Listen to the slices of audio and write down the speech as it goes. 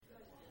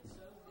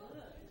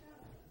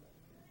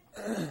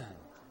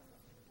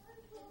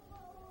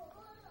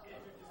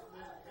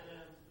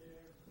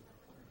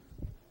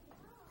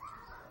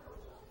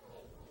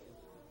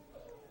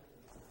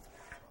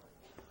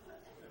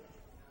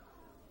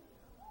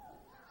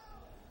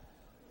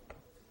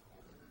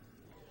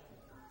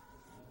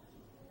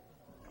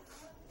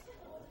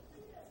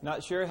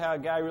Not sure how a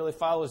guy really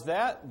follows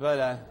that,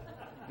 but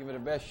give it a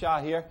best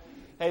shot here.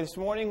 Hey, this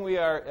morning we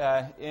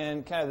are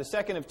in kind of the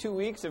second of 2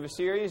 weeks of a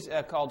series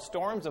called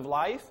Storms of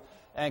Life,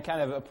 and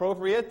kind of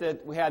appropriate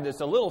that we had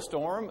this a little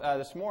storm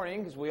this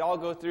morning, because we all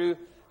go through,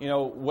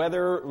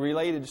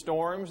 weather-related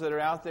storms that are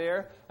out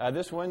there.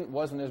 This one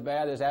wasn't as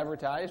bad as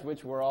advertised,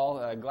 which we're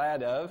all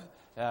glad of.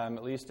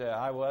 At least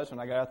I was when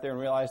I got out there and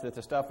realized that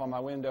the stuff on my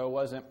window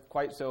wasn't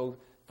quite so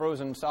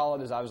frozen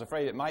solid as I was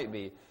afraid it might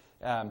be.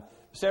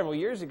 Several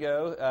years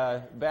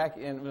ago, back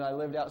when I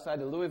lived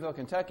outside of Louisville,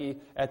 Kentucky,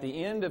 at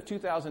the end of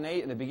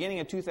 2008 and the beginning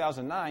of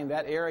 2009,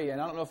 that area,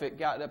 and I don't know if it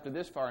got up to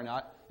this far or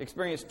not,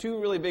 experienced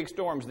two really big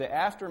storms, the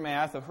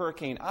aftermath of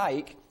Hurricane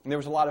Ike, and there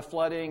was a lot of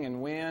flooding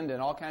and wind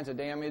and all kinds of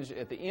damage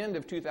at the end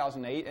of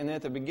 2008, and then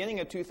at the beginning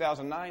of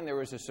 2009, there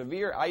was a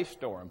severe ice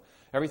storm.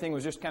 Everything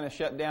was just kind of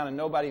shut down and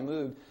nobody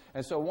moved,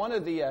 and so one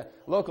of the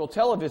local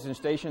television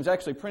stations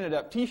actually printed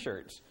up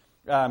T-shirts.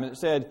 It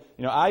said,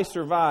 I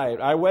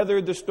survived. I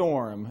weathered the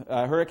storm,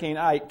 Hurricane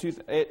Ike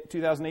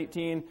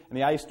 2018 and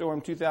the ice storm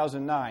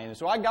 2009. And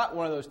so I got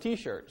one of those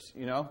T-shirts,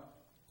 And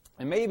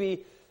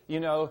maybe,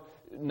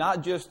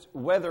 not just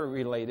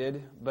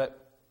weather-related,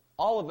 but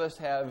all of us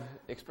have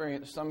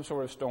experienced some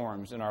sort of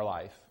storms in our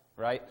life,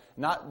 right?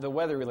 Not the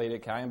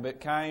weather-related kind,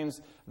 but kinds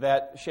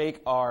that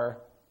shake our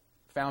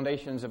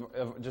foundations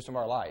of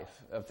our life,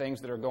 of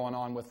things that are going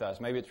on with us.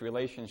 Maybe it's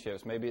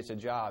relationships, maybe it's a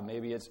job,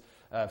 maybe it's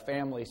a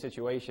family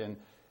situation.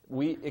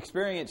 We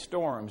experience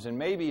storms, and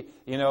maybe,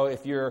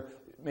 if you're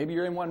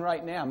in one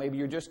right now, maybe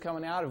you're just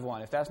coming out of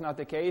one. If that's not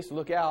the case,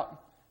 look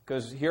out,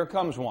 because here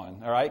comes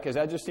one, all right? Because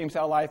that just seems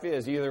how life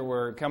is. Either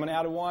we're coming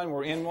out of one,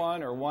 we're in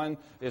one, or one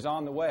is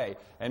on the way.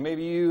 And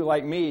maybe you,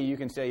 like me, you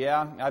can say,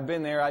 yeah, I've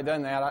been there, I've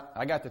done that,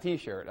 I got the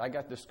T-shirt, I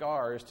got the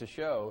scars to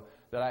show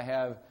that I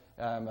have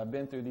I've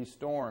been through these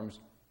storms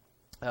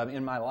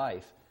in my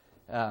life.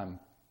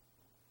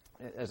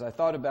 As I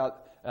thought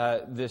about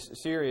this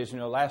series,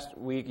 last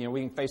week,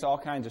 we can face all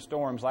kinds of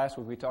storms. Last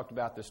week we talked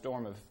about the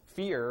storm of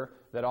fear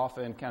that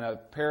often kind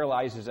of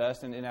paralyzes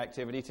us in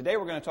inactivity. Today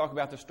we're going to talk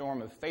about the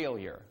storm of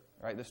failure,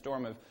 right? The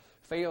storm of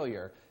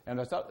failure. And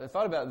I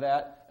thought about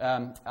that.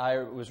 I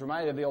was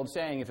reminded of the old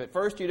saying, if at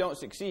first you don't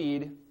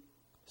succeed,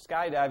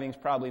 skydiving's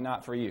probably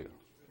not for you.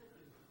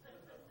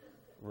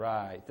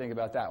 Right, think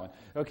about that one.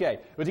 Okay,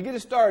 but to get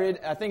us started,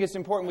 I think it's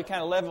important we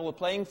kind of level the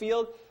playing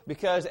field,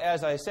 because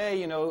as I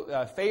say,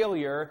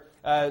 failure,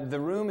 the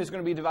room is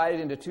going to be divided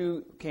into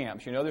two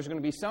camps. There's going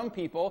to be some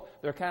people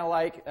that are kind of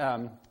like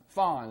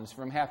Fonz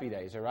from Happy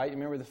Days, all right? You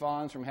remember the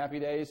Fonz from Happy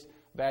Days?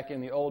 Back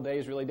in the old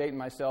days, really dating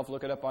myself,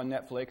 look it up on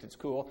Netflix, it's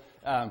cool.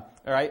 All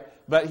right,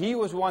 but he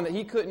was one that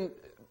he couldn't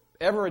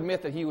ever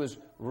admit that he was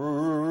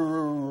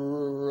wrong.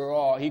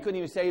 He couldn't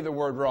even say the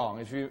word wrong,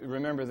 if you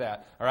remember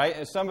that. All right?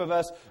 And some of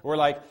us were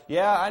like,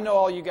 yeah, I know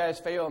all you guys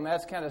fail, and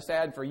that's kind of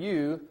sad for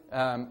you.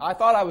 I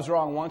thought I was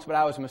wrong once, but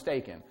I was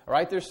mistaken. All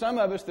right? There's some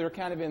of us that are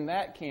kind of in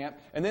that camp.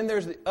 And then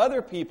there's the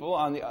other people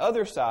on the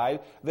other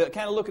side that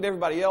kind of look at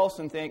everybody else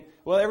and think,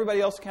 well,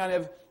 everybody else kind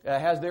of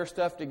has their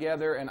stuff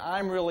together, and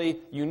I'm really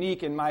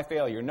unique in my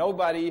failure.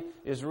 Nobody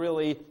is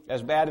really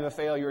as bad of a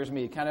failure as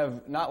me. Kind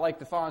of not like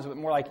the Fonz, but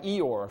more like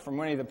Eeyore from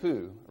Winnie the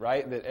Pooh,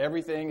 right? That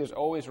everything is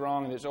always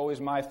wrong, and it's always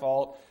my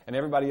fault, and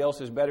everybody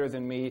else is better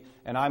than me,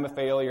 and I'm a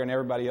failure, and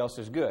everybody else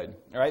is good.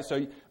 All right?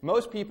 So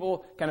most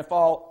people kind of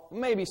fall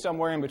maybe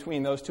somewhere in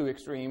between those two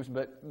extremes,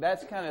 but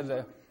that's kind of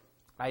the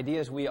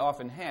ideas we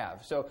often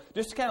have. So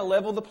just to kind of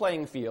level the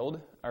playing field,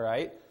 all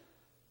right?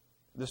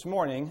 This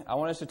morning, I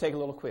want us to take a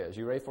little quiz.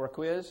 You ready for a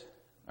quiz?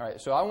 All right,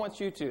 so I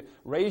want you to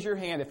raise your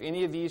hand if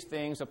any of these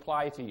things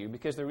apply to you,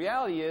 because the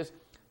reality is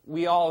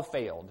we all have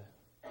failed.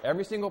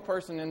 Every single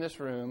person in this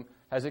room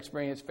has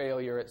experienced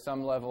failure at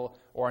some level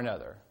or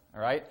another,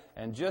 all right?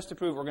 And just to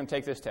prove, we're going to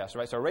take this test, all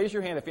right? So raise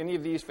your hand if any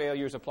of these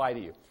failures apply to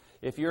you.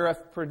 If you're a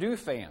Purdue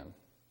fan,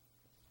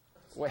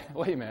 wait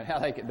a minute, how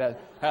did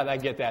I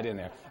get that in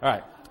there? All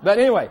right, but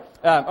anyway,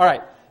 all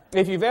right,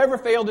 if you've ever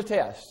failed a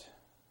test,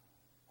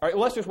 all right,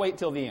 let's just wait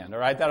till the end, all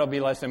right? That'll be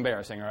less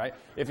embarrassing, all right?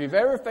 If you've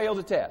ever failed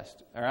a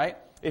test, all right?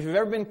 If you've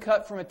ever been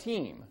cut from a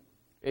team,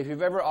 if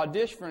you've ever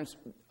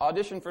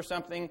auditioned for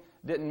something,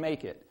 didn't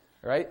make it,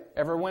 all right?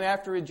 Ever went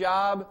after a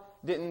job,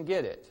 didn't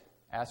get it.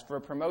 Asked for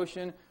a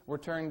promotion, were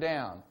turned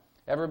down.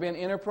 Ever been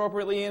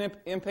inappropriately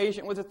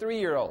impatient with a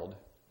 3-year-old?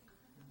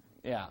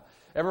 Yeah.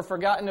 Ever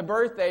forgotten a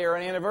birthday or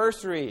an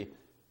anniversary?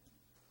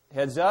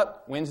 Heads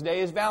up, Wednesday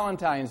is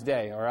Valentine's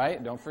Day, all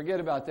right? Don't forget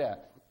about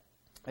that.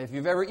 If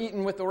you've ever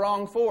eaten with the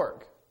wrong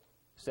fork,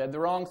 said the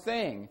wrong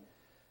thing,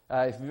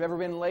 if you've ever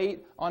been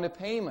late on a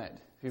payment,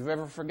 if you've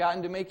ever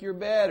forgotten to make your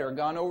bed or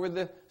gone over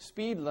the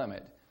speed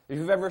limit, if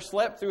you've ever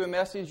slept through a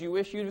message you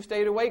wish you'd have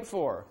stayed awake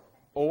for,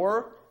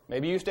 or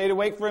maybe you stayed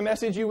awake for a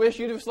message you wish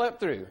you'd have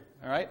slept through,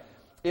 all right?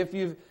 if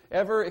you've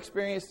ever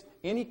experienced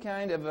any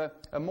kind of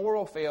a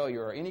moral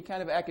failure, or any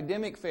kind of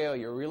academic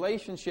failure,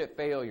 relationship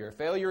failure,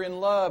 failure in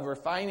love or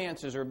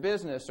finances or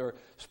business or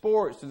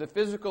sports, or the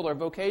physical or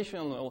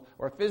vocational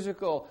or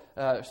physical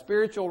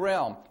spiritual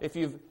realm, if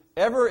you've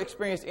ever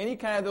experienced any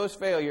kind of those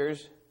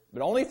failures,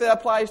 but only if that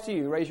applies to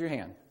you, raise your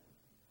hand.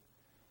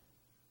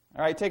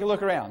 All right, take a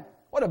look around.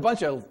 What a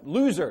bunch of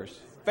losers,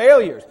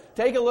 failures.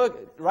 Take a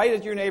look right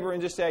at your neighbor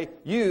and just say,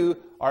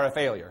 you are a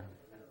failure.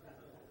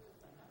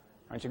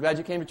 Aren't you glad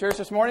you came to church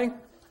this morning? All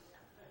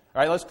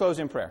right, let's close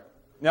in prayer.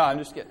 No, I'm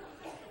just kidding.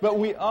 But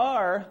we're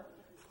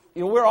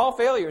all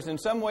failures in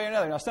some way or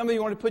another. Now, some of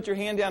you want to put your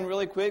hand down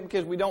really quick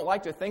because we don't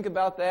like to think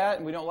about that,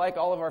 and we don't like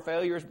all of our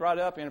failures brought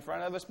up in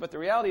front of us. But the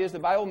reality is the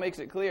Bible makes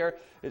it clear.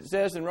 It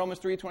says in Romans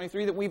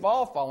 3:23 that we've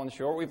all fallen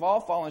short. We've all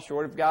fallen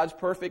short of God's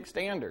perfect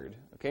standard.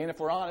 Okay, and if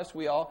we're honest,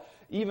 we all,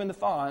 even the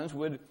Fonz,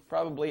 would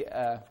probably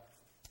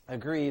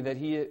agree that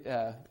he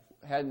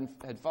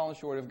had fallen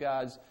short of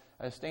God's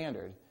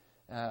standard.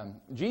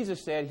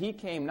 Jesus said he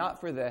came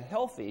not for the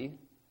healthy,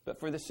 but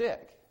for the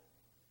sick.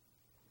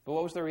 But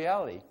what was the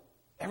reality?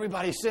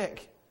 Everybody's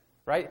sick,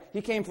 right?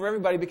 He came for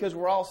everybody because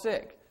we're all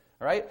sick,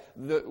 right?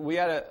 We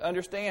got to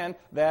understand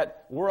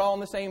that we're all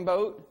in the same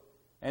boat,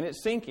 and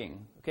it's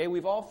sinking. Okay,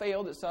 we've all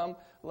failed at some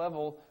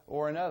level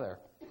or another.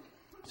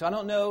 So I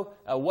don't know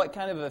what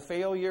kind of a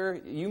failure.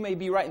 You may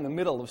be right in the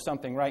middle of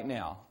something right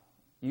now.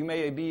 You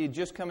may be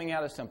just coming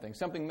out of something.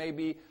 Something may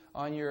be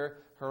on your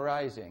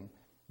horizon.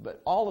 But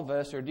all of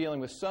us are dealing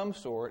with some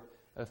sort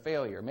of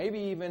failure, maybe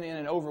even in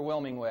an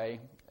overwhelming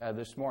way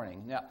this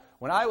morning. Now,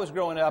 when I was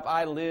growing up,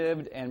 I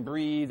lived and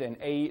breathed and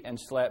ate and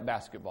slept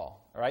basketball.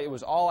 All right, it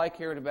was all I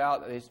cared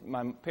about.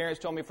 My parents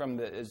told me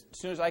as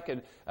soon as I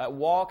could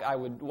walk, I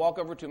would walk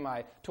over to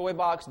my toy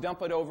box,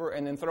 dump it over,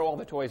 and then throw all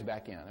the toys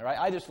back in. All right,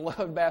 I just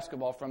loved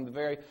basketball from the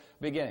very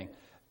beginning.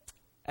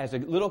 As a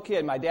little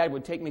kid, my dad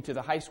would take me to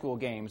the high school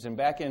games. And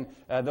back in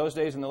those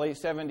days, in the late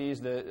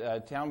 70s,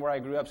 the town where I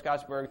grew up,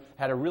 Scottsburg,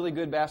 had a really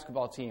good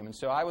basketball team. And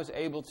so I was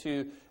able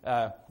to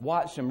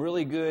watch some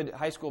really good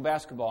high school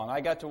basketball. And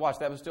I got to watch.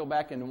 That was still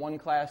back in one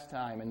class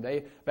time.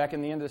 And back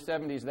in the end of the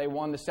 70s, they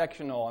won the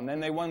sectional. And then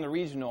they won the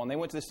regional. And they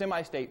went to the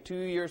semi-state 2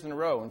 years in a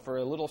row. And for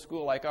a little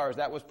school like ours,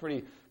 that was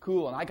pretty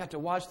cool. And I got to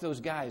watch those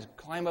guys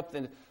climb up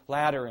the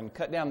ladder and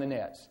cut down the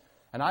nets.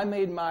 And I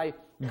made my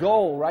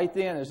goal right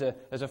then as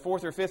a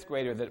fourth or fifth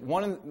grader that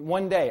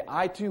one day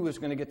I too was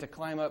going to get to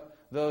climb up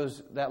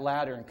that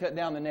ladder and cut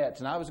down the nets,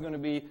 and I was going to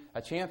be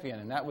a champion,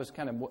 and that was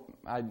kind of what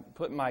I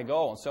put in my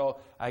goal. And so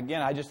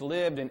again, I just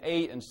lived and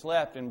ate and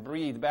slept and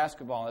breathed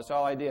basketball, and that's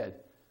all I did.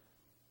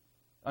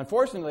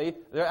 Unfortunately,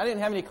 I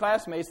didn't have any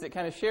classmates that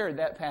kind of shared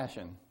that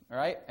passion. All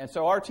right, and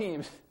so our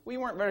teams, we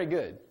weren't very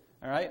good.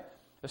 All right,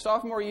 the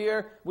sophomore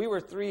year we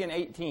were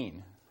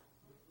 3-18.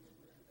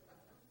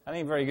 I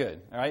ain't very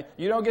good, all right?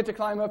 You don't get to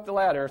climb up the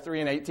ladder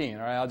 3-18,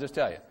 all right? I'll just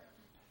tell you.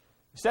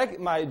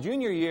 My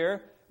junior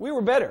year, we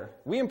were better.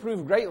 We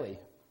improved greatly.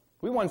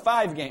 We won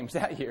 5 games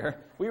that year.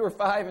 We were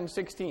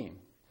 5-16.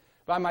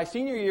 By my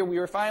senior year, we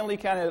were finally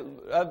kind of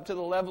up to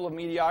the level of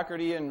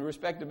mediocrity and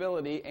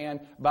respectability, and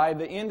by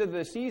the end of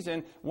the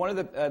season, one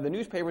of the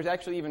newspapers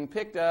actually even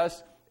picked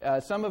us.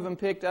 Some of them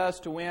picked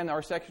us to win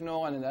our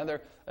sectional, and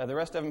the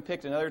rest of them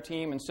picked another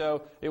team, and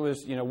so it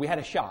was, we had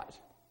a shot.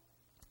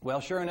 Well,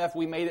 sure enough,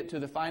 we made it to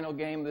the final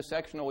game of the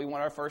sectional. We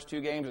won our first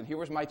 2 games, and here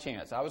was my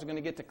chance. I was going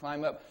to get to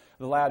climb up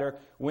the ladder,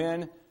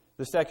 win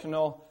the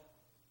sectional,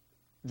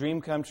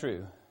 dream come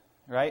true,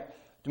 right?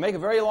 To make a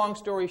very long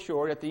story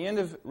short, at the end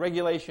of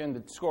regulation,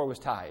 the score was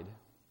tied.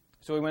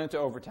 So we went into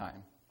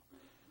overtime.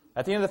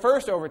 At the end of the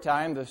first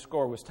overtime, the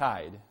score was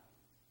tied.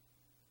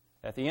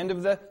 At the end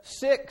of the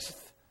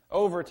 5th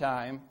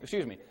overtime,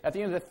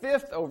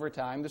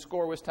 the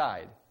score was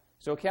tied.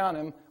 So count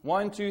them,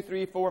 1, 2,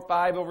 3, 4,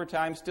 5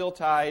 overtime, still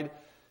tied.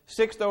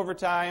 6th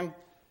overtime,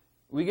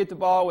 we get the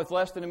ball with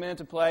less than a minute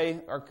to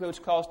play. Our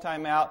coach calls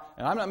timeout,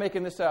 and I'm not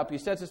making this up. He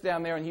sets us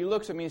down there, and he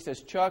looks at me and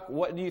says, Chuck,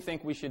 what do you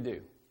think we should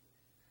do?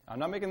 I'm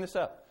not making this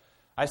up.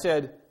 I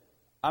said,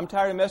 I'm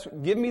tired of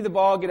messing. Give me the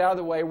ball, get out of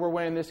the way. We're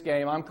winning this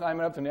game. I'm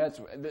climbing up the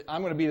nets.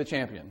 I'm going to be the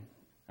champion.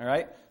 All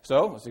right?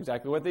 So that's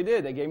exactly what they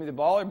did. They gave me the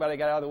ball. Everybody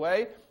got out of the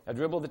way. I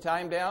dribbled the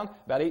time down.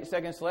 About 8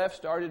 seconds left.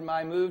 Started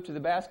my move to the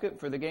basket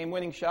for the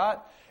game-winning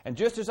shot. And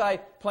just as I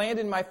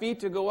planted my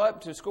feet to go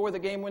up to score the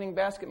game-winning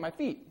basket, my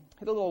feet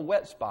hit a little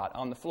wet spot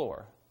on the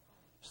floor.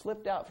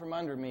 Slipped out from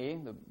under me.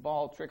 The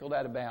ball trickled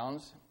out of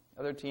bounds.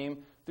 Other team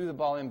threw the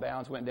ball in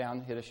bounds, went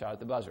down, hit a shot at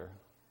the buzzer.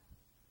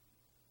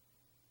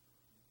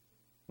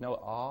 No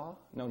awe?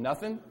 No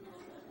nothing?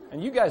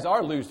 And you guys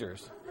are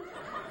losers.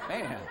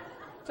 Man,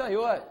 tell you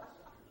what.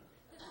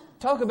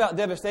 Talk about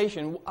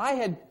devastation. I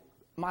had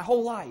my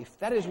whole life,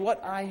 that is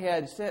what I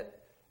had set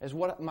as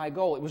what my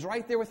goal. It was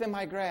right there within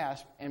my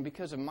grasp, and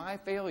because of my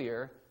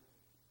failure,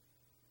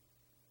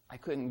 I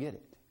couldn't get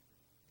it.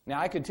 Now,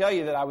 I could tell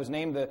you that I was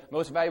named the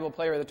most valuable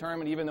player of the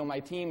tournament, even though my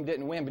team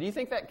didn't win. But do you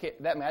think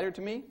that mattered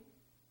to me?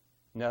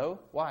 No.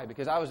 Why?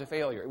 Because I was a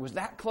failure. It was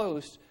that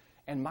close,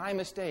 and my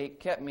mistake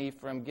kept me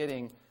from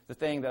getting the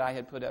thing that I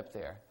had put up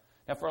there.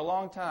 Now, for a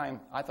long time,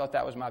 I thought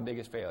that was my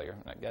biggest failure.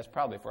 I guess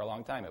probably for a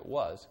long time it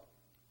was.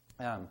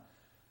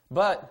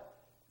 But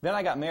then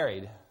I got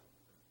married.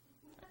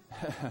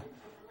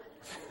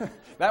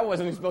 That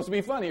wasn't even supposed to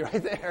be funny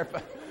right there.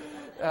 But,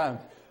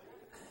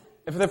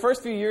 for the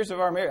first few years of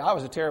our marriage, I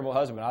was a terrible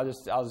husband. I'll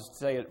just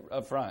say it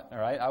up front, all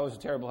right? I was a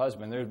terrible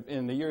husband.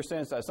 In the years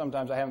since,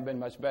 sometimes I haven't been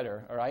much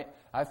better, all right?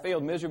 I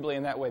failed miserably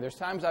in that way. There's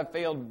times I've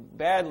failed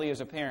badly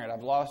as a parent.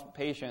 I've lost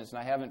patience, and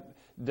I haven't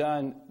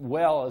done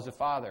well as a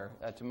father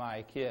to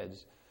my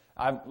kids.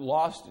 I've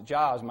lost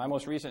jobs. My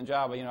most recent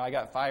job, I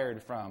got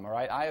fired from, all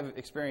right? I have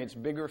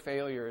experienced bigger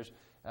failures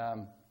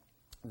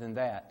than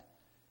that.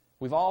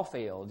 We've all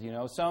failed,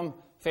 Some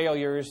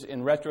failures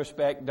in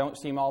retrospect don't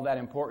seem all that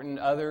important.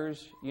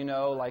 Others,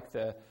 like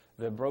the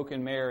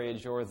broken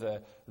marriage or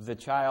the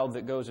child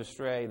that goes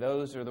astray,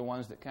 those are the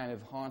ones that kind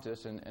of haunt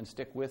us and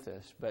stick with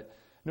us. But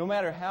no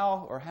matter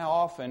how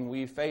often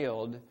we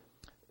failed,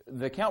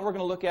 the account we're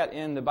going to look at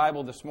in the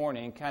Bible this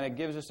morning kind of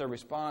gives us a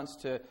response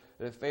to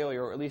the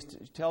failure, or at least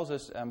tells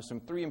us some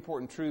three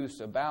important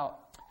truths about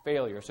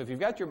failure. So if you've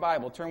got your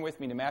Bible, turn with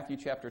me to Matthew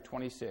chapter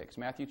 26.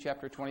 Matthew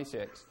chapter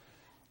 26.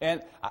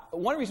 And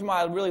one reason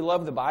why I really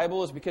love the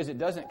Bible is because it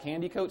doesn't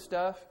candy coat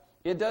stuff.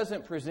 It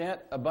doesn't present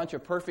a bunch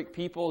of perfect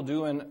people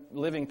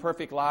living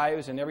perfect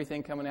lives and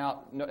everything coming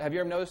out. Have you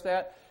ever noticed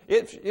that?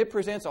 It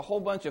presents a whole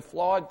bunch of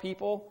flawed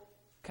people,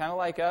 kind of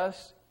like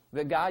us,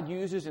 that God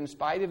uses in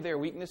spite of their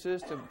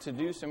weaknesses to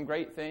do some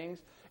great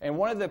things. And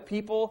one of the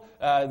people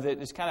that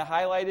is kind of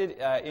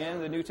highlighted in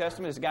the New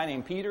Testament is a guy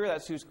named Peter.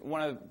 That's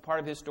part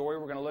of his story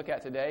we're going to look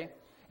at today.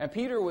 And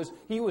Peter was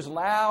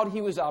loud, he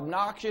was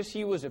obnoxious,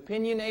 he was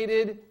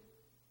opinionated.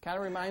 Kind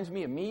of reminds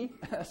me of me.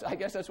 I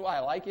guess that's why I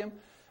like him.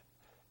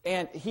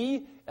 And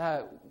he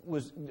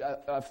was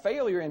a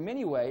failure in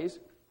many ways.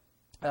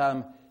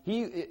 But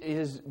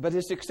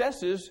his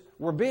successes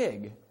were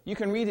big. You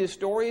can read his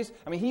stories.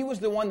 I mean, he was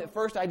the one that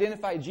first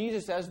identified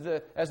Jesus as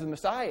the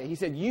Messiah. He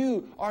said,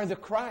 "You are the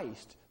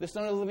Christ, the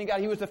Son of the living God."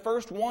 He was the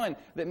first one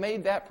that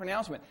made that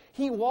pronouncement.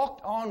 He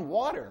walked on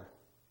water.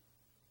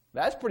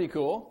 That's pretty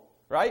cool,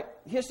 right?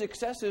 His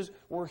successes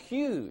were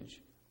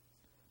huge.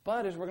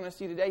 But as we're going to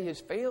see today, his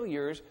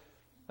failures,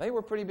 they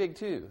were pretty big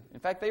too. In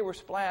fact, they were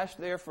splashed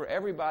there for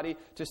everybody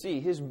to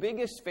see. His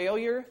biggest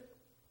failure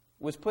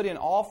was put in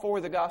all four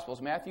of the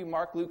Gospels, Matthew,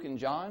 Mark, Luke, and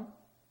John.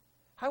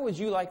 How would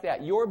you like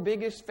that? Your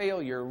biggest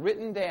failure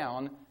written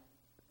down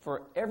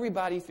for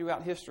everybody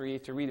throughout history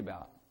to read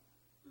about.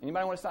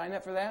 Anybody want to sign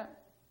up for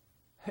that?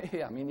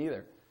 Yeah, me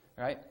neither.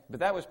 Right?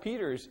 But that was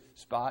Peter's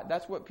spot.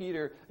 That's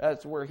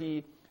where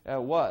he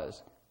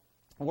was.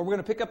 Where we're going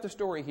to pick up the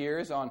story here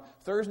is on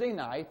Thursday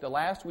night, the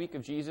last week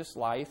of Jesus'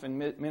 life and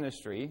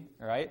ministry.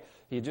 Right?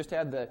 He had just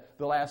had the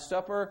Last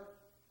Supper,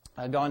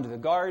 gone to the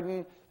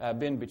garden,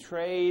 been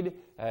betrayed,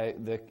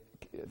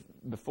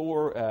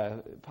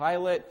 before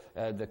Pilate,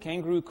 the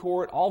kangaroo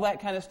court, all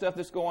that kind of stuff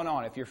that's going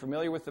on. If you're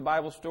familiar with the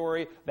Bible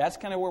story, that's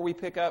kind of where we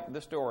pick up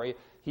the story.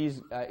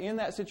 He's in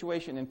that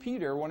situation, and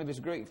Peter, one of his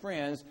great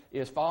friends,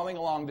 is following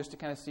along just to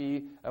kind of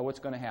see what's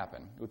going to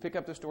happen. We pick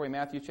up the story,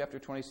 Matthew chapter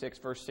 26,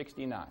 verse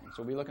 69.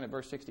 So we'll be looking at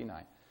verse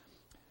 69.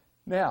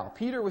 Now,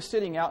 Peter was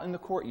sitting out in the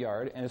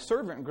courtyard, and a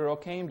servant girl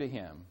came to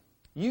him.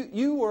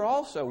 You were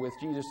also with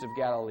Jesus of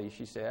Galilee,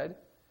 she said.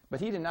 But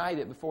he denied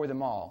it before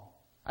them all.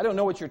 "I don't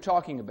know what you're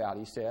talking about,"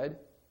 he said.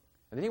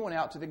 And then he went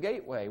out to the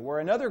gateway, where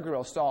another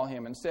girl saw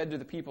him and said to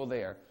the people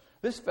there,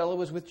 "This fellow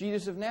was with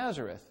Jesus of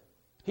Nazareth."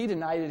 He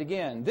denied it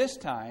again, this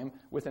time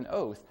with an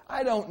oath.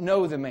 "I don't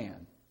know the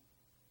man."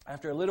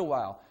 After a little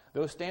while,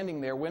 those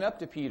standing there went up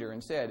to Peter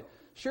and said,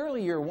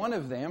 "Surely you're one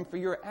of them, for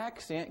your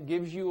accent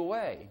gives you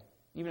away."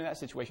 Even in that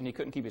situation, he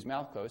couldn't keep his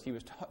mouth closed. He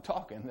was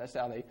talking. That's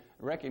how they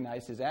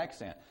recognized his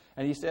accent.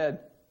 And he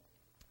said,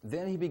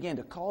 then he began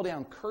to call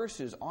down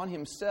curses on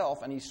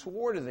himself, and he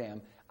swore to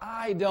them,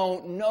 "I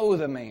don't know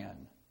the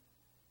man."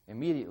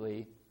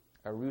 Immediately,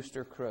 a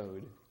rooster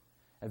crowed.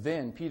 And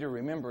then Peter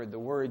remembered the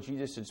word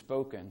Jesus had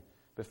spoken,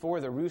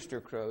 "Before the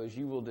rooster crows,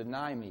 you will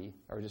deny me,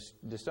 or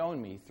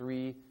disown me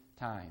 3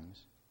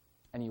 times.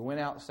 And he went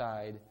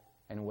outside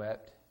and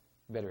wept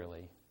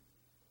bitterly.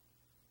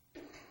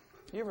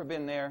 You ever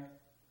been there?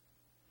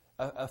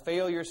 A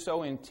failure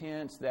so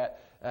intense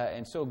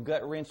and so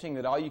gut-wrenching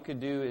that all you could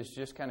do is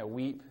just kind of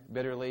weep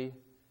bitterly.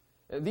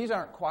 These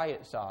aren't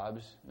quiet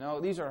sobs. No,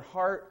 these are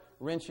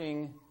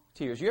heart-wrenching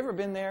tears. You ever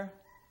been there?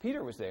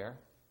 Peter was there.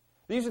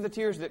 These are the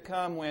tears that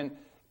come when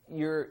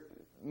your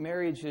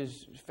marriage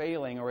is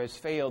failing or has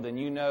failed and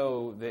you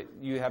know that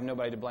you have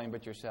nobody to blame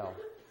but yourself.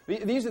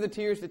 These are the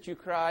tears that you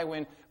cry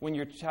when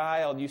you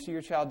see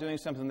your child doing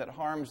something that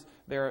harms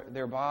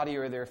their body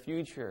or their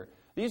future.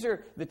 These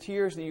are the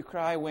tears that you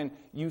cry when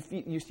you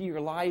see your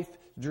life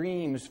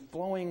dreams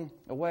flowing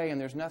away and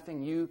there's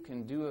nothing you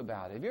can do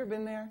about it. Have you ever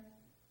been there?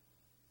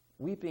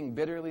 Weeping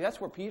bitterly.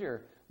 That's where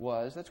Peter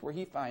was. That's where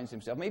he finds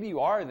himself. Maybe you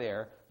are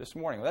there this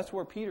morning. That's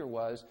where Peter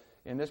was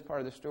in this part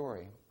of the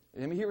story.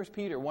 And here was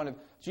Peter, one of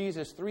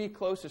Jesus' 3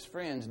 closest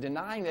friends,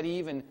 denying that he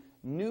even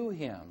knew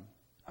him.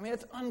 I mean,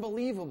 it's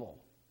unbelievable,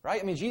 right?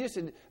 I mean,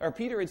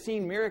 Peter had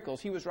seen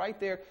miracles. He was right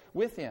there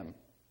with him.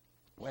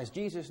 As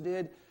Jesus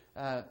did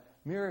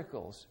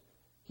miracles,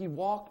 he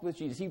walked with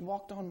Jesus. He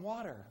walked on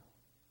water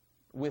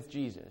with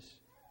Jesus.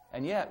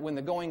 And yet, when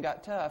the going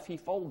got tough, he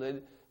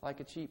folded like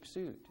a cheap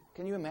suit.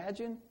 Can you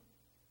imagine?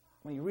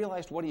 When he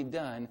realized what he'd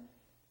done,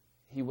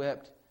 he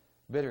wept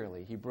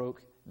bitterly. He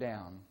broke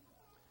down.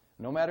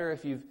 No matter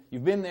if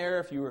you've been there,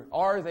 if you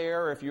are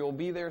there, or if you'll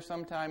be there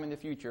sometime in the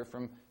future,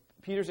 from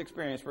Peter's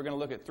experience, we're going to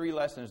look at 3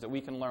 lessons that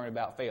we can learn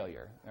about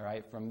failure, all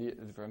right,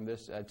 from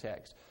this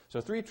text.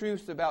 So 3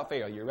 truths about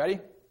failure. Ready?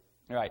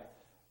 All right.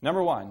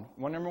 Number one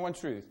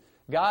truth.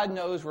 God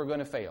knows we're going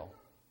to fail.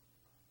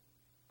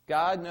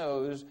 God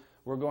knows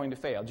we're going to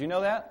fail. Do you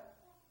know that?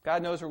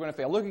 God knows we're going to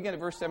fail. Look again at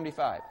verse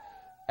 75.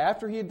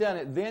 After he had done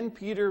it, then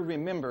Peter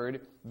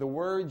remembered the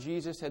word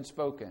Jesus had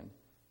spoken.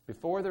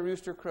 Before the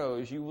rooster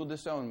crows, you will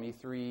disown me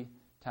 3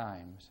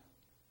 times.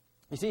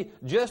 You see,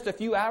 just a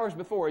few hours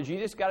before,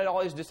 Jesus got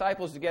all his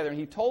disciples together and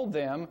he told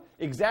them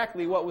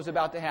exactly what was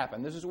about to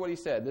happen. This is what he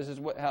said. This is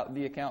how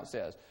the account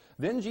says.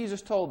 Then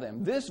Jesus told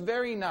them, "This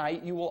very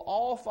night you will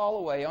all fall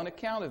away on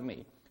account of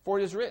me. For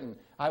it is written,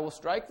 I will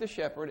strike the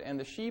shepherd and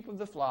the sheep of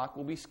the flock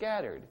will be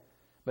scattered.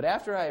 But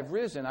after I have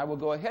risen, I will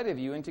go ahead of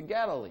you into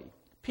Galilee."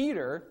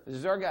 Peter, this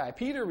is our guy,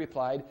 Peter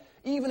replied,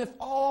 "Even if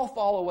all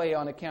fall away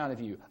on account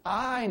of you,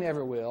 I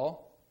never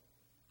will."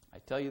 "I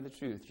tell you the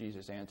truth,"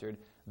 Jesus answered,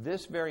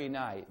 "this very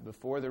night,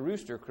 before the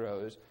rooster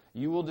crows,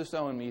 you will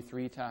disown me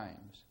 3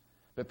 times.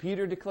 But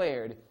Peter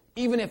declared,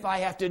 "Even if I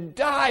have to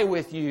die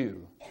with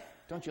you,"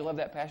 don't you love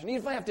that passion?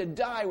 "Even if I have to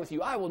die with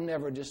you, I will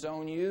never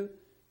disown you."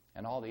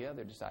 And all the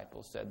other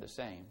disciples said the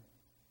same.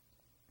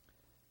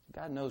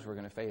 God knows we're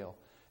going to fail.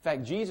 In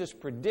fact, Jesus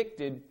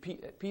predicted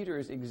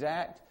Peter's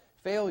exact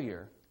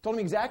failure. Told him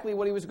exactly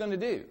what he was going to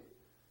do.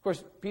 Of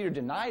course, Peter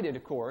denied it,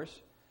 of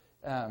course.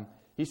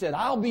 He said,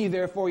 "I'll be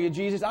there for you,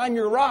 Jesus. I'm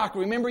your rock.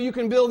 Remember, you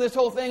can build this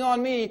whole thing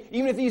on me.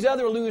 Even if these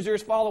other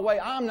losers fall away,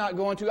 I'm not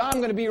going to. I'm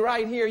going to be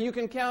right here. You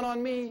can count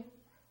on me."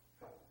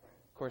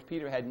 Of course,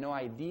 Peter had no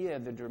idea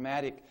of the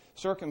dramatic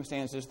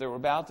circumstances that were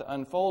about to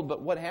unfold,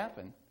 but what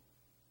happened?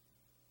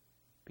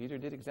 Peter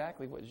did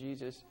exactly what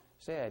Jesus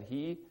said.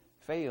 He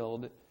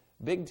failed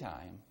big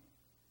time,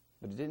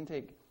 but it didn't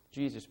take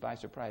Jesus by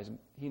surprise.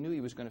 He knew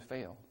he was going to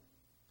fail.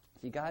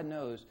 See, God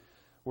knows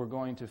we're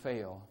going to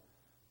fail.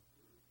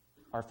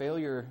 Our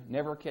failure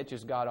never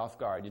catches God off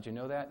guard. Did you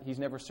know that? He's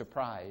never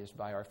surprised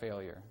by our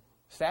failure.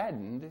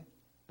 Saddened,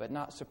 but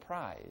not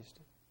surprised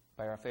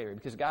by our failure,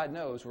 because God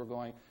knows we're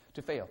going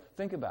to fail.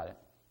 Think about it.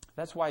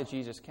 That's why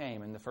Jesus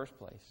came in the first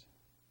place,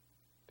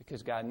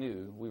 because God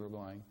knew we were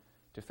going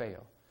to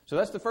fail. So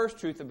that's the first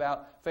truth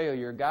about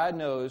failure. God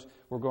knows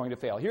we're going to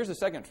fail. Here's the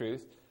second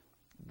truth.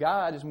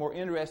 God is more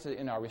interested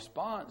in our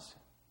response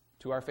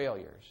to our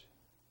failures.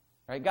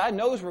 Right? God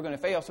knows we're going to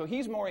fail, so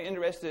He's more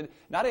interested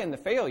not in the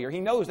failure. He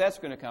knows that's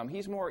going to come.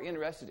 He's more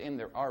interested in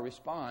our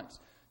response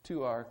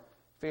to our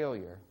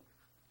failure.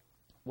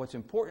 What's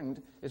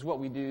important is what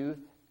we do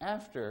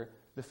after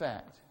the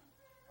fact.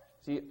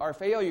 See, our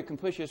failure can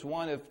push us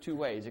one of 2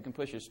 ways. It can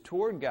push us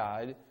toward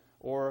God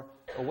or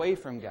away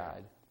from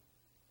God.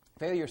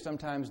 Failure is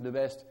sometimes the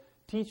best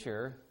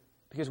teacher,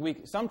 because we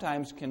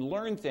sometimes can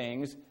learn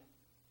things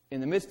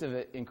in the midst of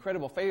an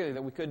incredible failure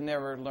that we could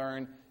never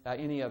learn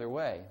any other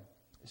way.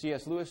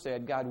 C.S. Lewis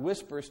said, "God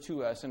whispers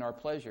to us in our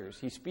pleasures.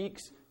 He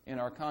speaks in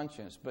our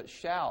conscience, but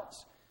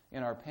shouts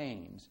in our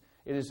pains.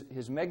 It is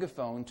His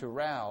megaphone to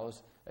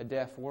rouse a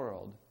deaf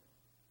world."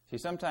 See,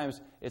 sometimes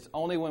it's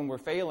only when we're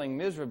failing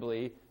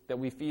miserably that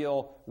we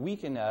feel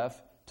weak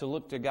enough to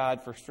look to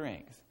God for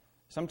strength.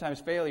 Sometimes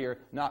failure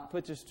not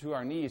puts us to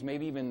our knees,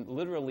 maybe even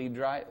literally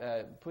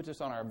puts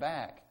us on our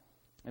back.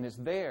 And it's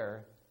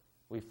there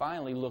we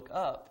finally look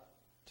up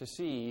to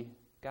see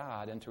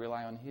God and to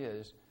rely on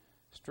His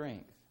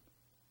strength.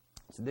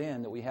 It's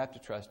then that we have to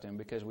trust Him,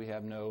 because we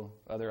have no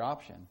other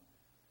option.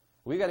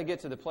 We've got to get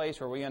to the place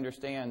where we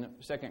understand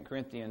 2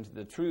 Corinthians,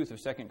 the truth of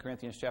 2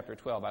 Corinthians chapter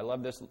 12. I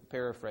love this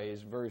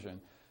paraphrase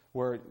version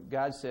where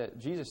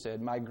Jesus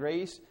said, "My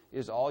grace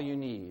is all you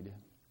need.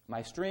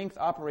 My strength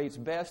operates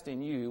best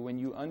in you when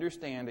you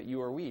understand that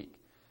you are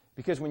weak.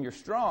 Because when you're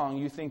strong,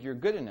 you think you're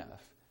good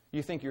enough.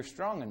 You think you're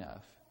strong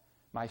enough.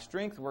 My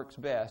strength works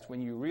best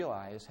when you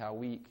realize how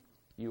weak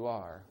you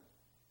are."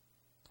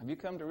 Have you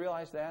come to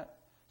realize that?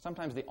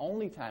 Sometimes the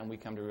only time we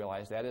come to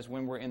realize that is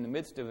when we're in the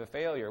midst of a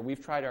failure.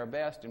 We've tried our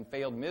best and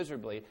failed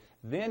miserably.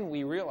 Then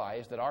we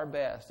realize that our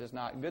best is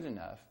not good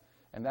enough.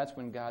 And that's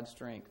when God's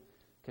strength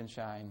can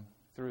shine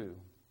through.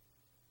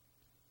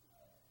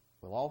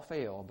 We'll all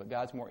fail, but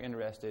God's more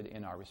interested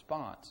in our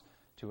response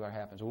to what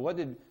happens. Well,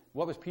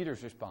 what was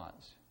Peter's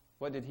response?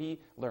 What did he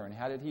learn?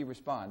 How did he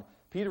respond?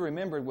 Peter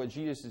remembered what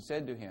Jesus had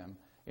said to him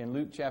in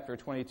Luke chapter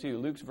 22.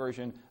 Luke's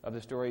version of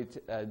the story,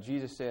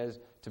 Jesus says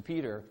to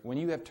Peter, "When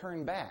you have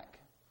turned back,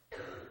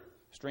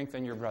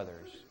 strengthen your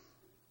brothers."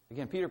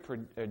 Again,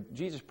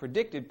 Jesus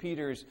predicted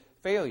Peter's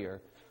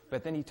failure,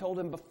 but then He told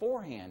him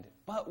beforehand,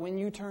 "But when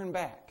you turn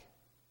back,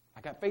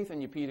 I got faith in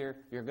you, Peter.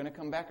 You're going to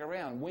come back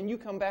around. When you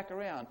come back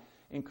around,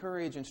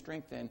 encourage and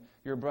strengthen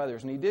your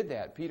brothers." And he did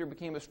that. Peter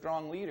became a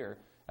strong leader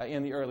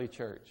in the early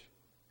church.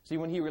 See,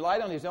 when he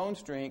relied on his own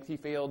strength, he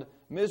failed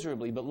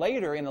miserably. But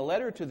later, in a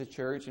letter to the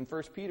church in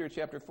 1 Peter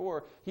chapter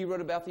 4, he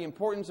wrote about the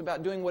importance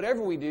about doing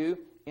whatever we do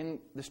in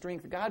the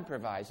strength God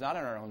provides, not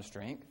in our own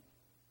strength.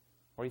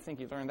 Where do you think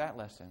he learned that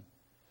lesson?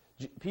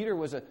 Peter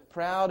was a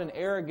proud and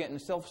arrogant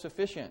and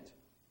self-sufficient.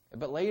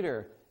 But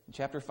later, in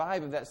chapter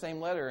 5 of that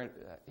same letter,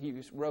 he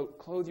wrote,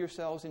 "Clothe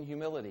yourselves in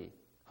humility.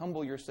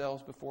 Humble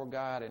yourselves before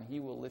God, and He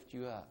will lift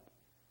you up."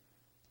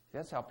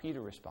 That's how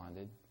Peter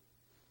responded.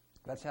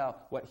 That's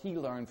what he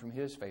learned from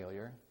his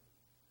failure.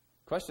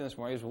 The question this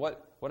morning is,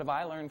 what have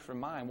I learned from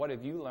mine? What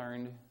have you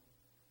learned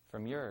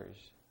from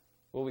yours?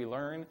 Will we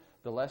learn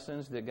the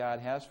lessons that God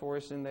has for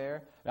us in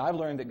there? Now, I've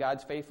learned that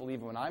God's faithful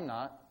even when I'm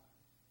not.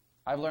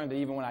 I've learned that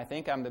even when I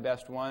think I'm the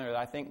best one, or that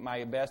I think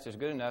my best is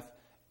good enough,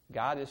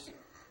 God's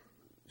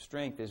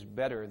strength is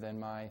better than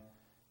my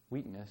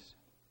weakness.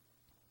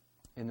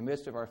 In the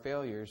midst of our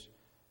failures,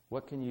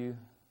 what can you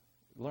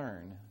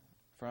learn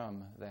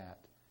from that?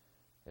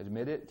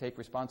 Admit it, take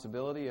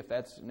responsibility if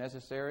that's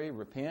necessary,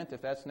 repent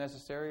if that's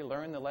necessary,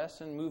 learn the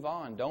lesson, move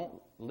on. Don't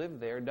live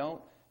there,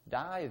 don't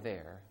die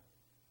there.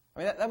 I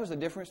mean, that was the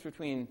difference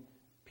between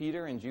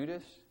Peter and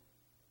Judas,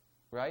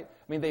 right?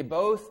 I mean, they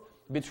both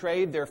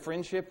betrayed their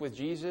friendship with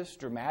Jesus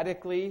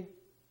dramatically,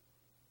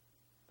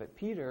 but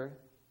Peter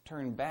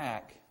turned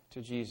back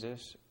to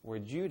Jesus, where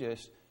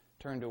Judas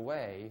turned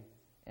away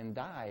and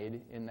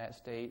died in that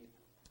state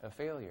of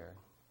failure.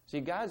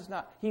 See,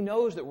 He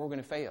knows that we're going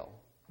to fail.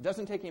 It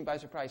doesn't take Him by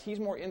surprise. He's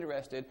more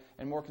interested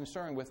and more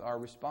concerned with our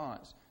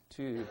response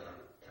to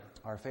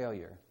our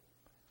failure.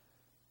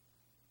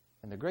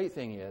 And the great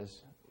thing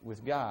is,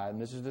 with God,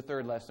 and this is the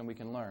third lesson we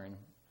can learn,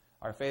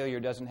 our failure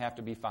doesn't have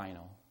to be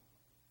final.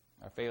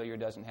 Our failure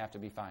doesn't have to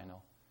be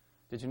final.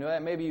 Did you know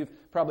that? Maybe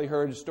you've probably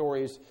heard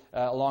stories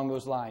along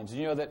those lines. Did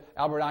you know that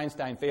Albert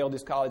Einstein failed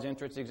his college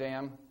entrance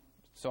exam?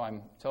 So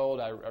I'm told.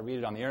 I read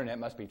it on the internet.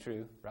 It must be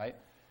true, right?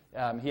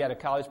 He had a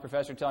college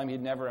professor tell him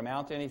he'd never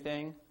amount to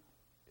anything.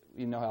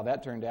 You know how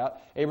that turned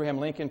out. Abraham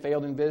Lincoln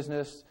failed in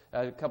business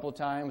a couple of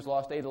times,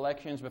 lost 8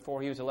 elections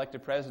before he was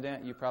elected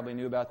president. You probably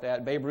knew about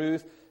that. Babe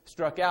Ruth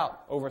struck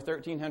out over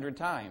 1,300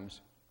 times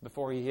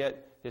before he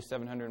hit his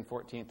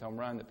 714th home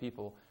run that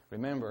people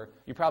remember.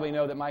 You probably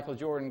know that Michael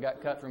Jordan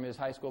got cut from his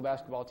high school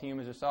basketball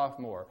team as a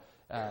sophomore.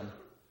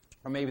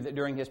 Or maybe that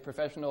during his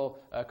professional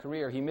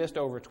career, he missed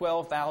over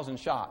 12,000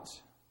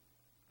 shots.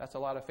 That's a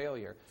lot of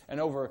failure.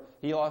 And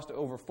he lost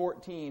over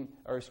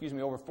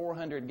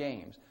 400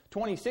 games.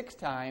 26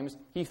 times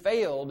he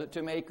failed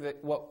to make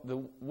what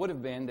would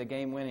have been the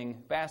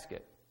game-winning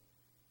basket.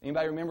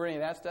 Anybody remember any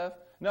of that stuff?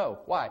 No.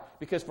 Why?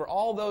 Because for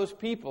all those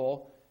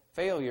people,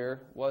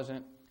 failure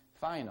wasn't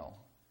final.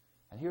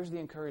 And here's the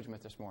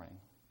encouragement this morning.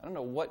 I don't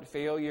know what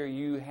failure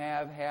you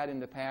have had in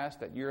the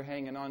past that you're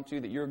hanging on to,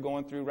 that you're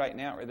going through right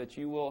now, or that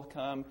you will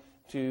come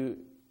to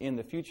in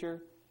the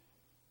future.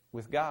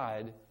 With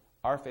God,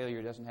 our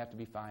failure doesn't have to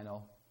be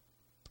final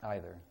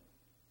either.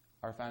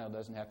 Our final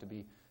doesn't have to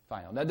be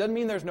final. That doesn't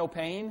mean there's no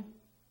pain,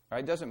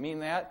 right? It doesn't mean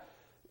that.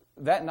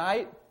 That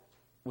night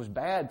was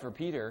bad for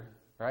Peter,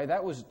 right?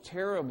 That was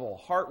terrible,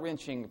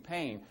 heart-wrenching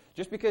pain.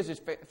 Just because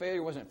his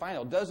failure wasn't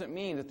final doesn't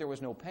mean that there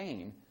was no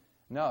pain.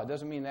 No, it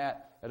doesn't mean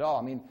that at all.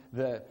 I mean,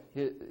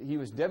 he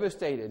was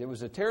devastated. It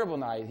was a terrible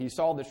night. He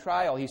saw the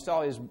trial. He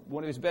saw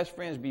one of his best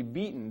friends be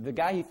beaten. The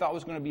guy he thought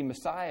was going to be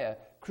Messiah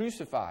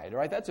crucified,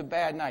 right? That's a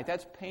bad night.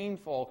 That's a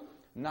painful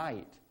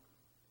night.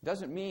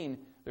 Doesn't mean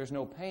there's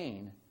no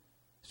pain.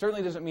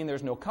 Certainly doesn't mean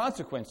there's no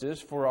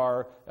consequences for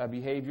our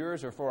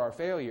behaviors or for our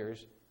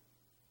failures.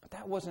 But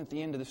that wasn't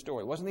the end of the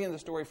story. It wasn't the end of the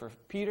story for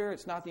Peter.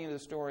 It's not the end of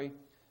the story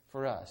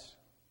for us.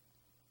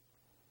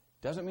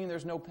 Doesn't mean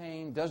there's no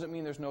pain. Doesn't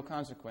mean there's no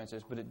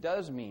consequences. But it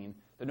does mean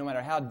that no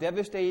matter how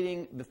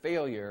devastating the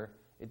failure,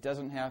 it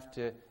doesn't have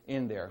to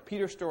end there.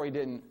 Peter's story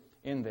didn't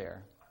end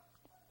there.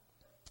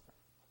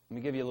 Let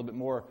me give you a little bit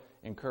more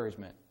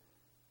encouragement.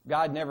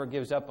 God never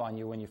gives up on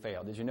you when you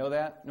fail. Did you know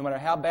that? No matter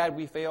how bad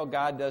we fail,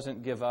 God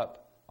doesn't give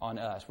up on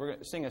us. We're going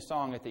to sing a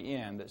song at the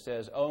end that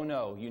says, "Oh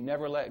no, you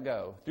never let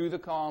go. Through the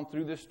calm,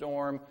 through the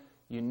storm,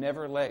 you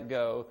never let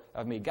go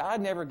of me."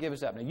 God never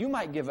gives up. Now, you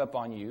might give up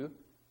on you.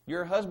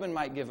 Your husband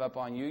might give up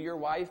on you. Your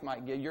wife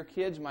might give. Your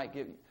kids might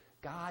give.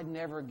 God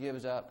never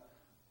gives up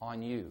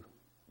on you.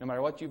 No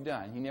matter what you've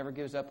done, He never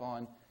gives up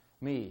on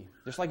me.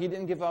 Just like He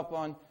didn't give up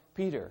on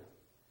Peter.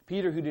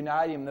 Peter who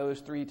denied Him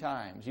those 3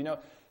 times. You know,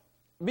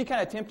 it'd be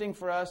kind of tempting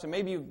for us, and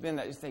maybe you've been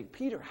that. You think,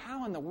 Peter,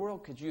 how in the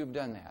world could you have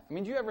done that? I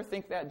mean, do you ever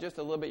think that just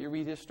a little bit? You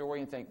read his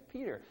story and think,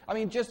 Peter, I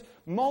mean, just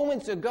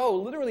moments ago,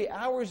 literally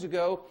hours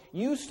ago,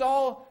 you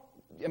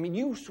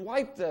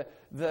swiped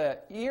the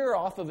ear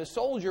off of a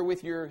soldier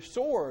with your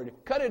sword,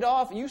 cut it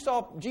off, and you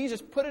saw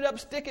Jesus put it up,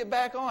 stick it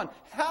back on.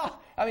 How?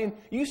 I mean,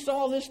 you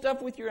saw this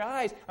stuff with your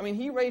eyes. I mean,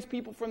 He raised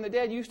people from the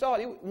dead. You saw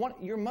it.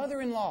 Your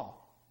mother-in-law,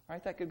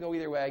 right? That could go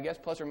either way, I guess,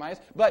 plus or minus.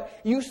 But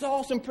you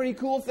saw some pretty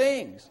cool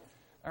things.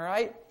 All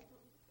right?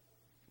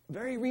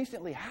 Very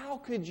recently, how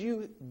could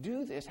you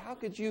do this? How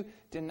could you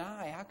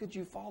deny? How could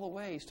you fall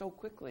away so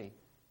quickly?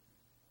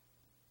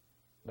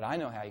 But I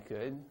know how you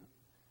could.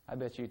 I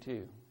bet you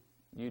too.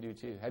 You do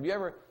too. Have you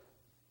ever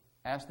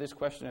ask this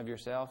question of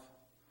yourself?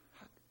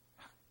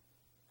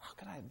 How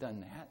could I have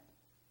done that?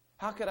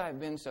 How could I have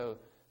been so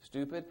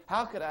stupid?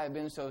 How could I have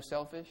been so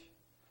selfish?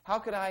 How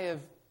could I have,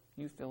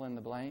 you fill in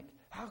the blank,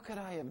 how could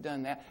I have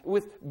done that?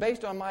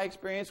 Based on my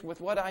experience, with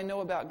what I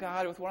know about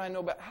God, with what I know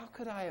about, how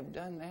could I have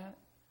done that?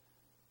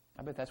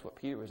 I bet that's what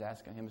Peter was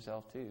asking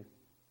himself too.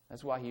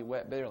 That's why he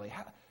wept bitterly.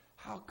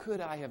 How could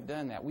I have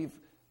done that? We've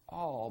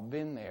all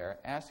been there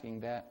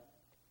asking that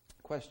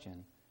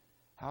question.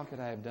 How could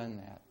I have done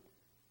that?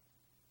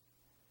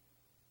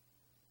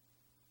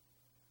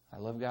 I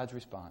love God's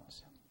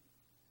response.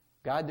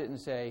 God didn't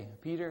say,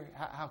 Peter,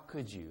 how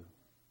could you?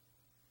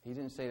 He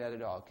didn't say that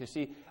at all. Because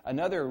see,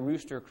 another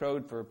rooster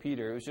crowed for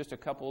Peter. It was just a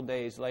couple of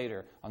days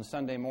later. On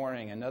Sunday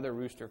morning, another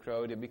rooster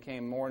crowed. It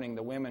became morning.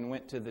 The women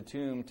went to the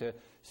tomb to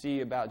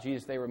see about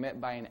Jesus. They were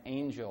met by an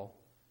angel.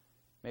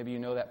 Maybe you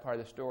know that part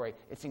of the story.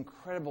 It's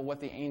incredible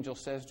what the angel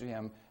says to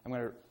him. I'm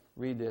going to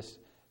read this,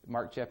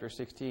 Mark chapter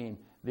 16.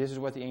 This is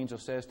what the angel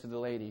says to the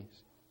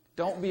ladies.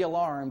 Don't be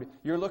alarmed.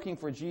 You're looking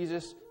for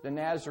Jesus the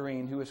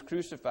Nazarene who was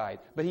crucified.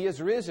 But he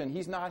has risen.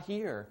 He's not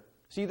here.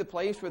 See the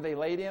place where they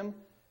laid him?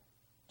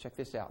 Check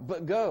this out.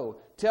 But go,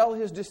 tell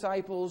his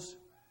disciples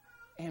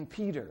and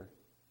Peter.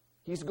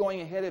 He's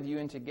going ahead of you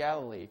into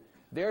Galilee.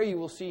 There you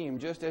will see him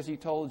just as he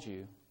told you.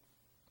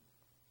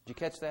 Did you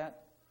catch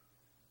that?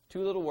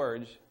 2 little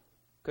words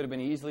could have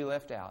been easily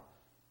left out.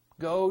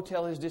 Go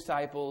tell his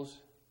disciples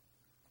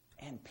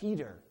and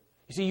Peter.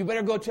 You see, you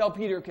better go tell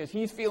Peter because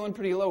he's feeling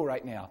pretty low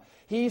right now.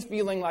 He's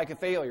feeling like a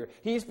failure.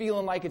 He's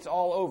feeling like it's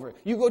all over.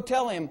 You go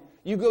tell him.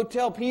 You go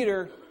tell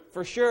Peter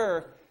for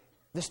sure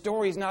the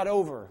story's not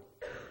over.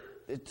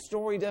 The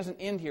story doesn't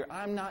end here.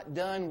 I'm not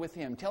done with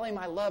him. Tell him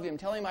I love him.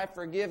 Tell him I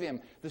forgive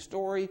him. The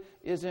story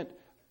isn't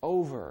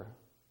over.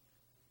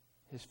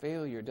 His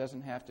failure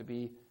doesn't have to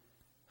be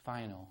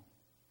final.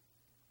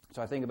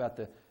 So I think about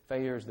the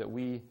failures that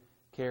we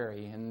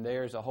carry, and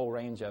there's a whole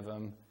range of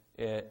them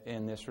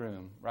in this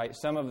room, right?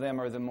 Some of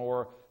them are the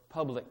more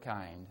public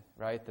kind,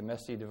 right? The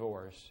messy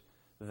divorce,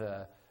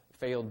 the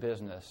failed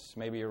business,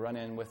 maybe a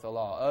run-in with the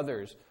law.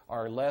 Others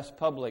are less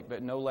public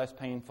but no less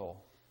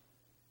painful.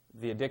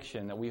 The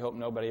addiction that we hope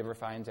nobody ever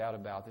finds out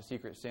about, the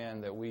secret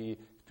sin that we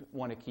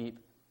want to keep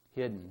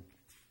hidden.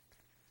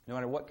 No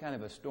matter what kind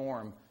of a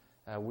storm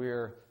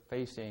we're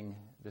facing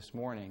this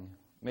morning,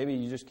 maybe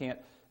you just can't,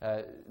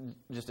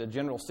 just a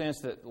general sense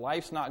that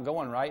life's not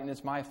going right and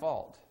it's my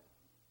fault.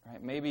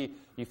 Right? Maybe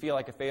you feel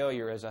like a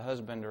failure as a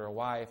husband or a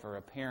wife or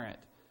a parent.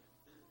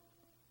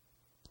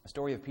 The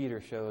story of Peter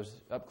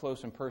shows up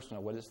close and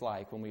personal what it's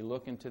like when we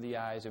look into the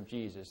eyes of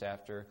Jesus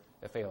after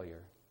a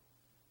failure.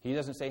 He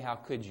doesn't say, how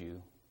could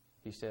you?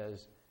 He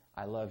says,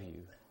 I love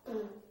you.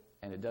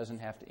 And it doesn't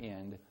have to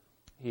end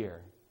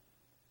here.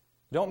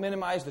 Don't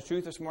minimize the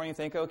truth this morning and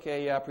think,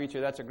 okay, yeah,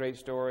 preacher, that's a great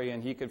story,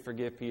 and he could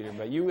forgive Peter.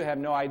 But you have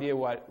no idea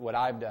what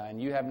I've done.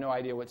 You have no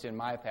idea what's in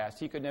my past.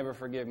 He could never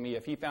forgive me.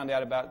 If he found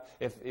out about,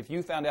 if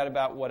you found out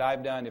about what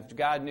I've done, if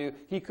God knew,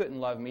 he couldn't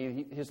love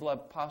me. His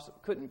love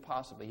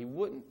he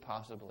wouldn't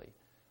possibly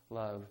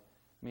love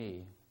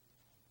me.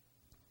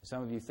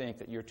 Some of you think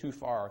that you're too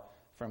far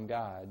from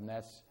God, and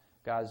that's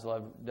God's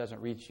love doesn't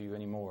reach you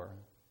anymore.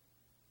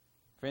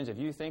 Friends, if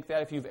you think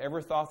that, if you've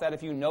ever thought that,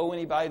 if you know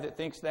anybody that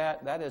thinks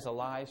that, that is a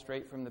lie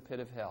straight from the pit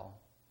of hell.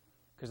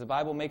 Because the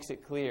Bible makes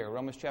it clear,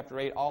 Romans chapter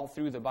 8, all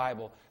through the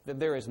Bible, that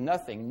there is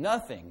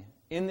nothing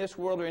in this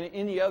world or in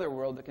any other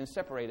world that can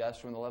separate us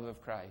from the love of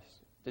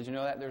Christ. Did you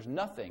know that? There's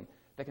nothing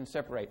that can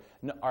separate.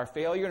 Our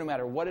failure, no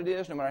matter what it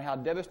is, no matter how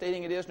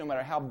devastating it is, no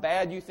matter how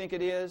bad you think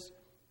it is,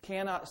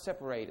 cannot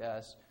separate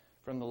us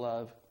from the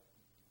love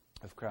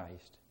of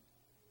Christ.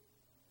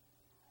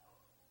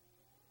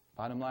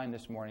 Bottom line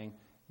this morning,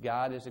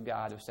 God is a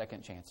God of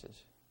second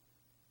chances.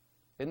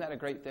 Isn't that a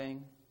great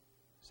thing?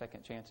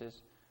 Second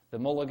chances. The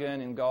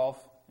mulligan in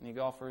golf, any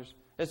golfers?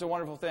 It's a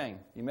wonderful thing.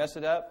 You mess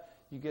it up,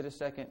 you get a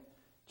second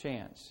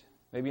chance.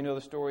 Maybe you know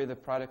the story of the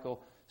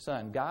prodigal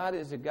son. God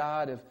is a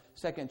God of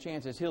second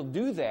chances. He'll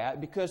do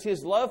that because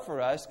His love for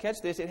us,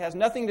 catch this, it has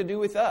nothing to do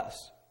with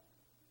us.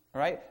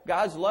 All right?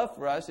 God's love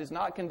for us is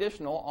not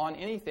conditional on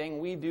anything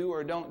we do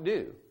or don't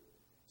do.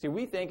 See,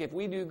 we think if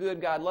we do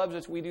good, God loves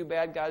us. We do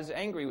bad, God is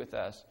angry with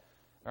us.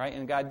 Right?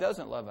 And God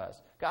doesn't love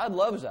us. God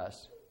loves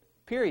us,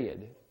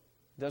 period.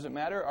 Doesn't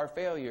matter our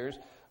failures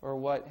or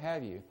what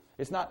have you.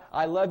 It's not,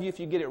 I love you if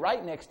you get it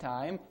right next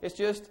time. It's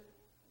just,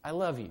 I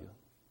love you.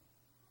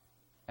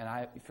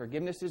 And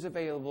forgiveness is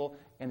available,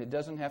 and it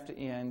doesn't have to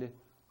end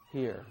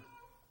here.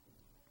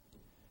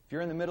 If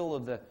you're in the middle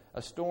of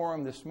a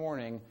storm this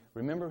morning,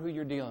 remember who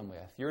you're dealing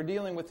with. You're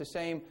dealing with the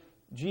same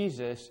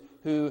Jesus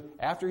who,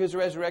 after His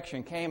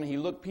resurrection, came and He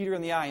looked Peter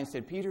in the eye and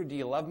said, Peter, do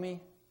you love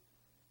me?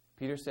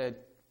 Peter said,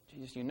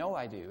 Jesus, you know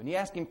I do. And He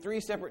asked him 3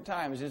 separate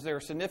times. Is there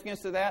a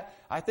significance to that?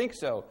 I think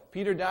so.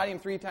 Peter denied Him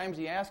 3 times.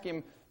 He asked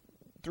him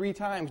 3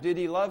 times, did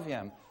he love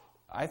him?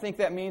 I think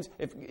that means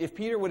if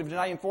Peter would have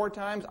denied Him 4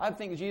 times, I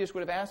think Jesus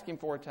would have asked him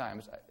 4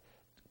 times.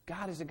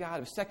 God is a God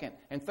of second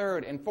and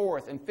third and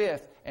fourth and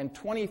fifth and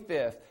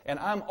 25th. And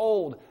I'm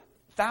old.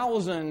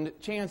 1,000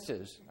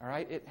 chances. All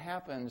right? It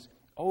happens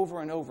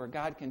Over and over,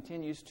 God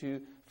continues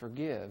to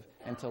forgive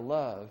and to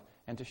love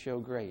and to show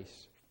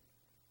grace.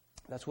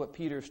 That's what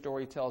Peter's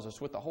story tells us,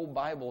 what the whole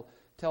Bible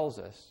tells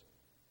us.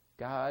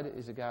 God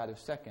is a God of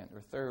second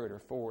or third or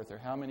fourth or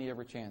how many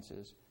ever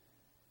chances.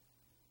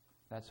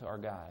 That's our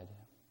God.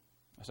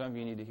 Some of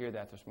you need to hear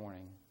that this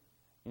morning.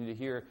 You need to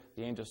hear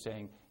the angel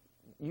saying,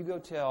 you go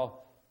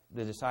tell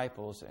the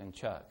disciples and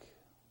Chuck,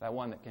 that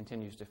one that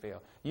continues to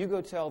fail. You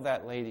go tell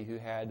that lady who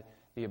had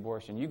the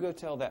abortion. You go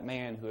tell that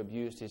man who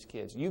abused his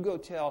kids. You go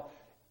tell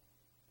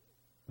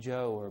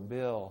Joe or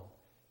Bill.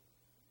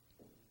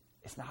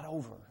 It's not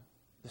over.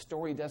 The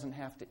story doesn't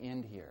have to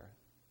end here,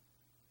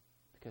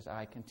 because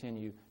I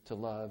continue to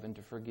love and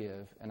to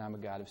forgive, and I'm a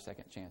God of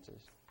second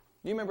chances.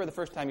 Do you remember the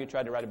first time you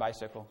tried to ride a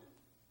bicycle?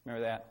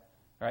 Remember that?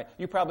 All right.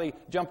 You probably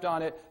jumped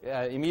on it,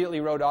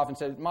 immediately rode off and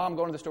said, Mom,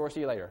 going to the store,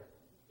 see you later.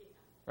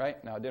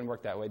 Right? No, it didn't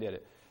work that way, did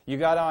it? You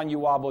got on, you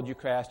wobbled, you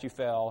crashed, you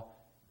fell.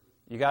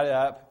 You got it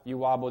up, you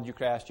wobbled, you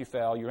crashed, you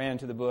fell, you ran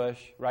into the bush,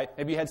 right?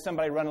 Maybe you had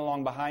somebody run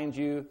along behind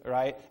you,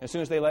 right? As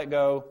soon as they let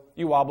go,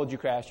 you wobbled, you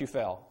crashed, you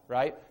fell,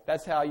 right?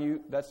 That's how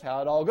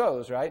it all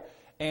goes, right?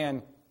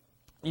 And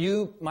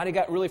you might have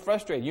got really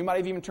frustrated. You might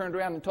have even turned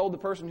around and told the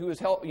person who was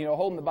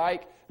holding the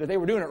bike that they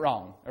were doing it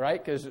wrong,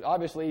 right? Because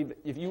obviously,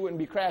 if you wouldn't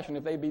be crashing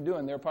if they'd be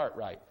doing their part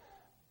right.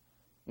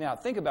 Now,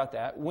 think about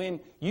that. When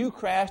you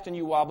crashed and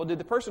you wobbled, did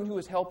the person who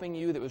was helping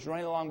you that was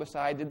running along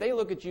beside, did they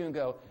look at you and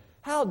go,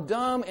 how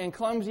dumb and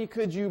clumsy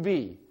could you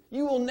be?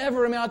 You will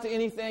never amount to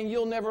anything.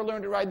 You'll never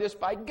learn to ride this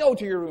bike. Go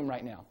to your room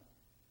right now.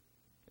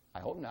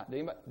 I hope not.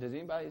 Does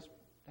anybody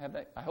have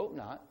that? I hope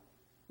not.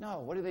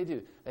 No, what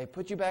do? They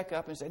put you back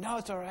up and say, no,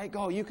 it's all right.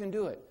 Go, you can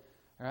do it.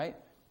 All right?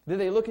 Did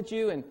they look at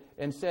you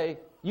and say,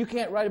 you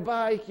can't ride a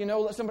bike,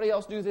 let somebody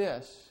else do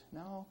this?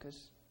 No,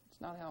 because it's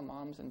not how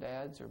moms and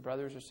dads or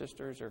brothers or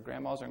sisters or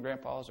grandmas and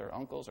grandpas or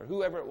uncles or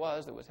whoever it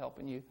was that was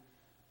helping you.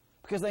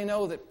 Because they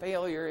know that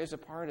failure is a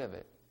part of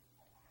it.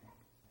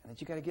 And that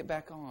you got to get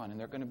back on, and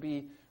they're going to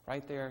be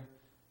right there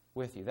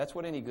with you. That's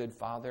what any good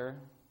father,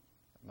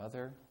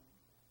 mother,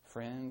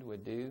 friend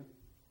would do.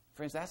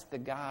 Friends, that's the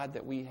God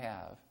that we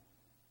have.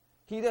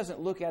 He doesn't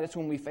look at us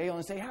when we fail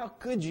and say, how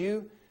could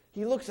you?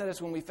 He looks at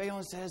us when we fail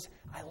and says,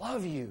 I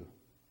love you.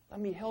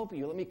 Let me help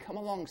you. Let me come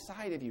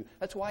alongside of you.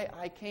 That's why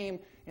I came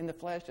in the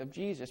flesh of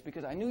Jesus,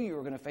 because I knew you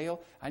were going to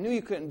fail. I knew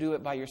you couldn't do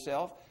it by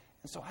yourself,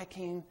 and so I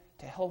came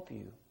to help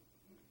you.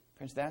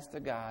 Friends, that's the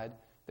God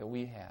that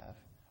we have.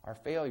 Our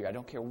failure, I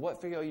don't care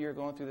what failure you're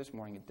going through this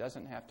morning, it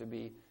doesn't have to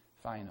be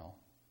final,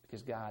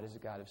 because God is a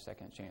God of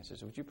second chances.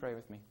 So would you pray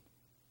with me?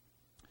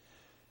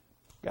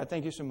 God,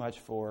 thank you so much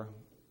for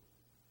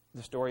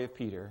the story of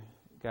Peter.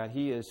 God,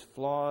 he is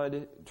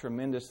flawed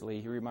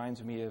tremendously. He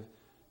reminds me of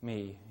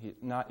me. He's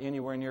not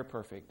anywhere near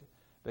perfect.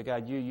 But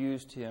God, you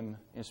used him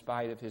in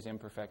spite of his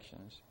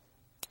imperfections.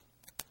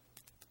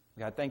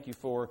 God, thank you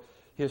for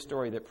his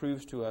story that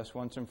proves to us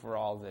once and for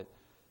all that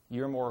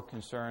you're more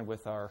concerned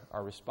with our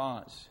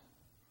response,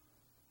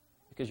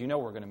 because you know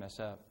we're going to mess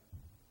up,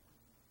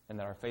 and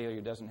that our failure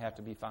doesn't have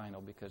to be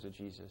final because of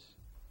Jesus.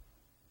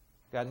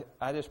 God,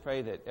 I just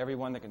pray that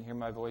everyone that can hear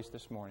my voice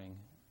this morning,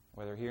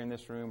 whether here in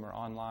this room or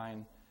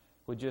online,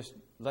 would just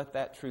let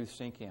that truth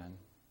sink in.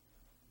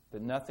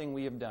 That nothing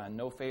we have done,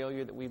 no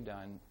failure that we've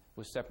done,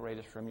 will separate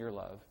us from your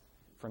love,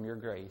 from your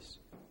grace,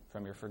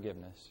 from your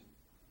forgiveness.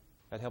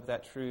 God, help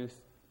that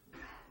truth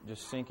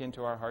just sink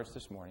into our hearts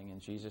this morning. In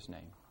Jesus'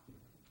 name,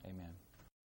 amen.